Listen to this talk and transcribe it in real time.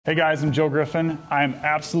Hey guys, I'm Joe Griffin. I'm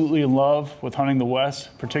absolutely in love with hunting the West,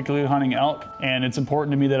 particularly hunting elk, and it's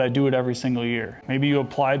important to me that I do it every single year. Maybe you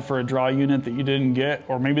applied for a draw unit that you didn't get,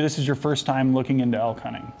 or maybe this is your first time looking into elk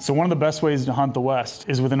hunting. So one of the best ways to hunt the West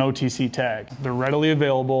is with an OTC tag. They're readily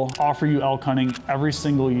available, offer you elk hunting every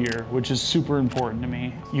single year, which is super important to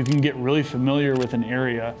me. You can get really familiar with an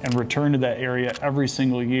area and return to that area every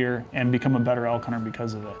single year and become a better elk hunter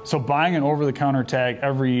because of it. So buying an over-the-counter tag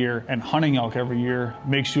every year and hunting elk every year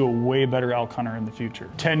makes you a way better elk hunter in the future.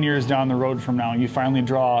 10 years down the road from now, you finally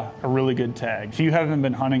draw a really good tag. If you haven't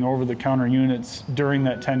been hunting over-the-counter units during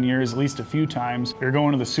that 10 years, at least a few times, you're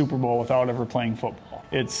going to the Super Bowl without ever playing football.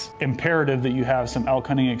 It's imperative that you have some elk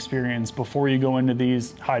hunting experience before you go into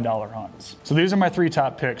these high-dollar hunts. So these are my 3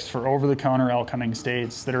 top picks for over-the-counter elk hunting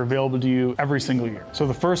states that are available to you every single year. So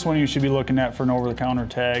the first one you should be looking at for an over-the-counter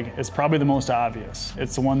tag is probably the most obvious.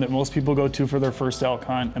 It's the one that most people go to for their first elk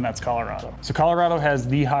hunt, and that's Colorado. So Colorado has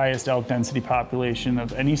the highest elk density population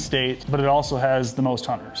of any state, but it also has the most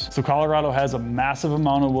hunters. So Colorado has a massive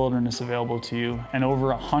amount of wilderness available to you and over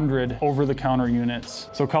 100 over-the-counter units.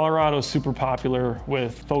 So Colorado is super popular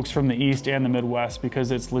with folks from the East and the Midwest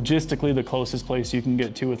because it's logistically the closest place you can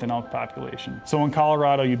get to with an elk population. So in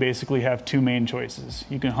Colorado, you basically have 2 main choices.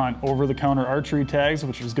 You can hunt over-the-counter archery tags,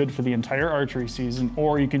 which is good for the entire archery season,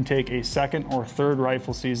 or you can take a second or third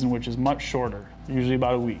rifle season, which is much shorter, usually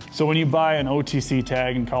about a week. So when you buy an OTC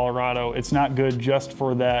tag in Colorado, it's not good just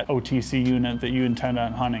for that OTC unit that you intend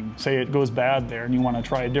on hunting. Say it goes bad there and you want to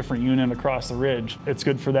try a different unit across the ridge, it's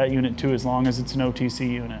good for that unit too, as long as it's an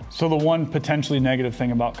OTC unit. So the one potentially negative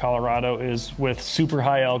thing about Colorado is with super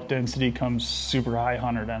high elk density comes super high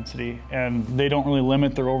hunter density, and they don't really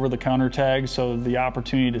limit their over-the-counter tags, so the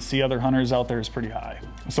opportunity to see other hunters out there is pretty high.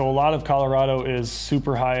 So a lot of Colorado is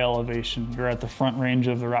super high elevation. You're at the front range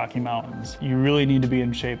of the Rocky Mountains. You really need to be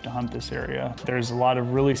in shape to hunt this area. There's a lot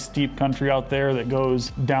of really steep country out there that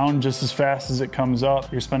goes down just as fast as it comes up.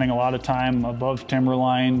 You're spending a lot of time above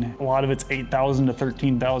timberline. A lot of it's 8,000 to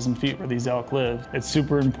 13,000 feet where these elk live. It's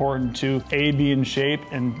super important to A, be in shape,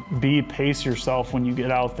 and B, pace yourself when you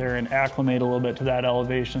get out there and acclimate a little bit to that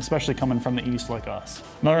elevation, especially coming from the east like us.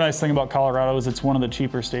 Another nice thing about Colorado is it's one of the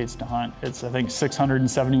cheaper states to hunt. It's, I think,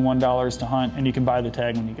 $671 to hunt, and you can buy the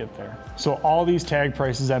tag when you get there. So all these tag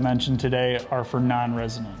prices I mentioned today are for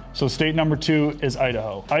non-resident. So state number 2 is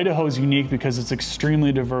Idaho. Idaho is unique because it's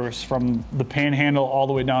extremely diverse from the panhandle all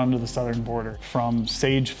the way down to the southern border. From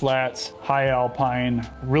sage flats, high alpine,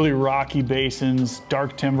 really rocky basins,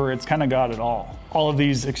 dark timber, it's kind of got it all. All of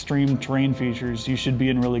these extreme terrain features, you should be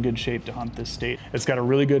in really good shape to hunt this state. It's got a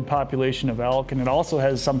really good population of elk, and it also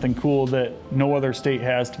has something cool that no other state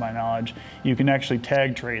has to my knowledge. You can actually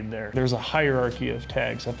tag trade there. There's a hierarchy of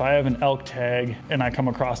tags. If I have an elk tag and I come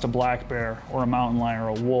across a black bear or a mountain lion or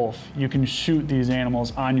a wolf, you can shoot these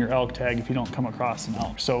animals on your elk tag if you don't come across an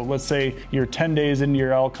elk. So let's say you're 10 days into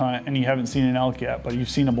your elk hunt and you haven't seen an elk yet, but you've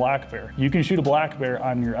seen a black bear. You can shoot a black bear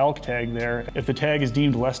on your elk tag there. If the tag is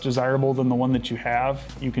deemed less desirable than the one that you have,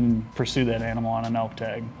 you can pursue that animal on an elk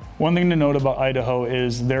tag. One thing to note about Idaho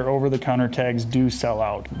is their over-the-counter tags do sell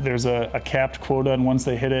out. There's a capped quota, and once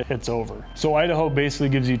they hit it, it's over. So Idaho basically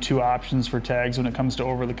gives you 2 options for tags when it comes to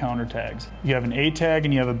over-the-counter tags. You have an A tag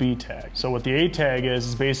and you have a B tag. So what the A tag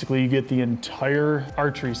is basically you get the entire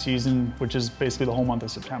archery season, which is basically the whole month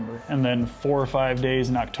of September, and then 4 or 5 days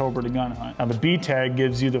in October to gun hunt. Now the B tag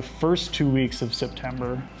gives you the first 2 weeks of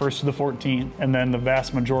September, 1st to the 14th, and then the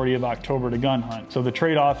vast majority of October to gun hunt. So the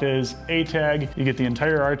trade-off is A tag, you get the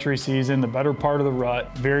entire archery season, the better part of the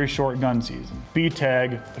rut, very short gun season. B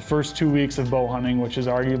tag, the first 2 weeks of bow hunting, which is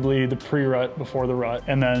arguably the pre-rut before the rut,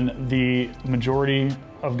 and then the majority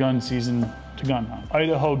of gun season to gun hunt.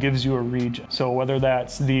 Idaho gives you a region. So whether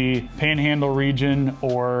that's the Panhandle region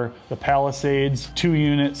or the Palisades, 2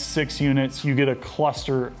 units, 6 units, you get a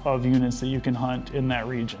cluster of units that you can hunt in that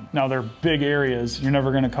region. Now they're big areas. You're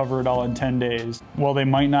never going to cover it all in 10 days. While they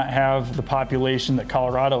might not have the population that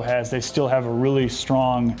Colorado has, they still have a really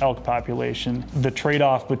strong elk population. The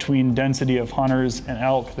trade-off between density of hunters and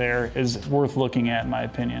elk there is worth looking at, in my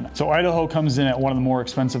opinion. So Idaho comes in at one of the more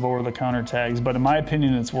expensive over-the-counter tags, but in my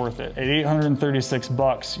opinion, it's worth it. At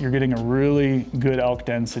 $836, you're getting a really good elk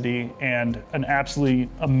density and an absolutely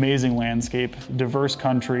amazing landscape, diverse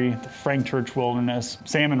country, the Frank Church Wilderness,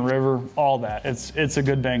 Salmon River, all that. It's a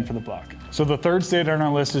good bang for the buck. So the 3rd state on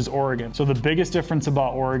our list is Oregon. So the biggest difference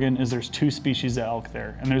about Oregon is there's 2 species of elk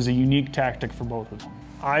there, and there's a unique tactic for both of them.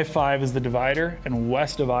 I-5 is the divider, and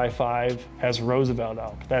west of I-5 has Roosevelt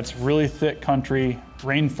elk. That's really thick country,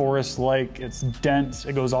 rainforest-like, it's dense,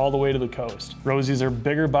 it goes all the way to the coast. Rosies are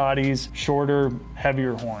bigger bodies, shorter,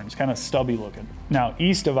 heavier horns, kind of stubby looking. Now,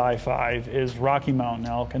 east of I-5 is Rocky Mountain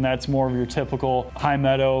elk, and that's more of your typical high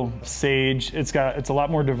meadow, sage. It's a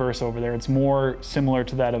lot more diverse over there. It's more similar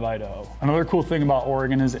to that of Idaho. Another cool thing about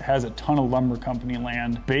Oregon is it has a ton of lumber company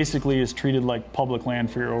land. Basically is treated like public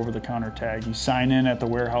land for your over-the-counter tag. You sign in at the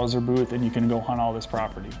Weyerhaeuser booth and you can go hunt all this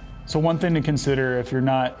property. So one thing to consider if you're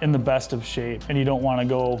not in the best of shape and you don't want to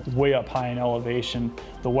go way up high in elevation,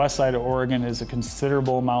 the west side of Oregon is a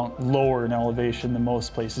considerable amount lower in elevation than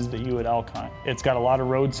most places that you would elk hunt. It's got a lot of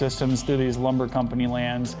road systems through these lumber company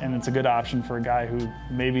lands, and it's a good option for a guy who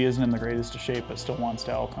maybe isn't in the greatest of shape but still wants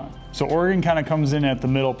to elk hunt. So Oregon kind of comes in at the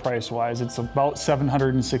middle price-wise. It's about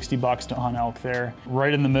 $760 to hunt elk there,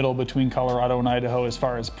 right in the middle between Colorado and Idaho as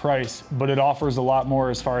far as price, but it offers a lot more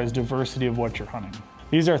as far as diversity of what you're hunting.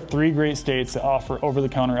 These are 3 great states that offer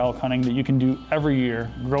over-the-counter elk hunting that you can do every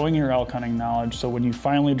year, growing your elk hunting knowledge, so when you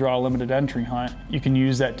finally draw a limited entry hunt, you can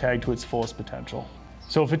use that tag to its fullest potential.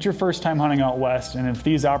 So if it's your first time hunting out west, and if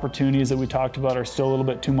these opportunities that we talked about are still a little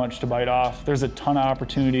bit too much to bite off, there's a ton of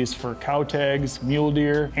opportunities for cow tags, mule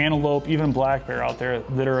deer, antelope, even black bear out there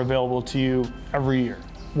that are available to you every year.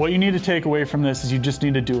 What you need to take away from this is you just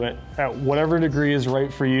need to do it at whatever degree is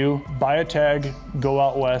right for you. Buy a tag, go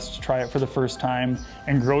out west, try it for the first time,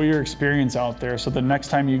 and grow your experience out there so the next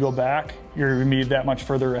time you go back, you're gonna be that much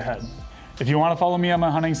further ahead. If you want to follow me on my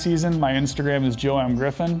hunting season, my Instagram is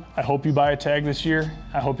Griffin. I hope you buy a tag this year.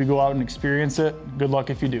 I hope you go out and experience it. Good luck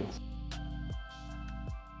if you do.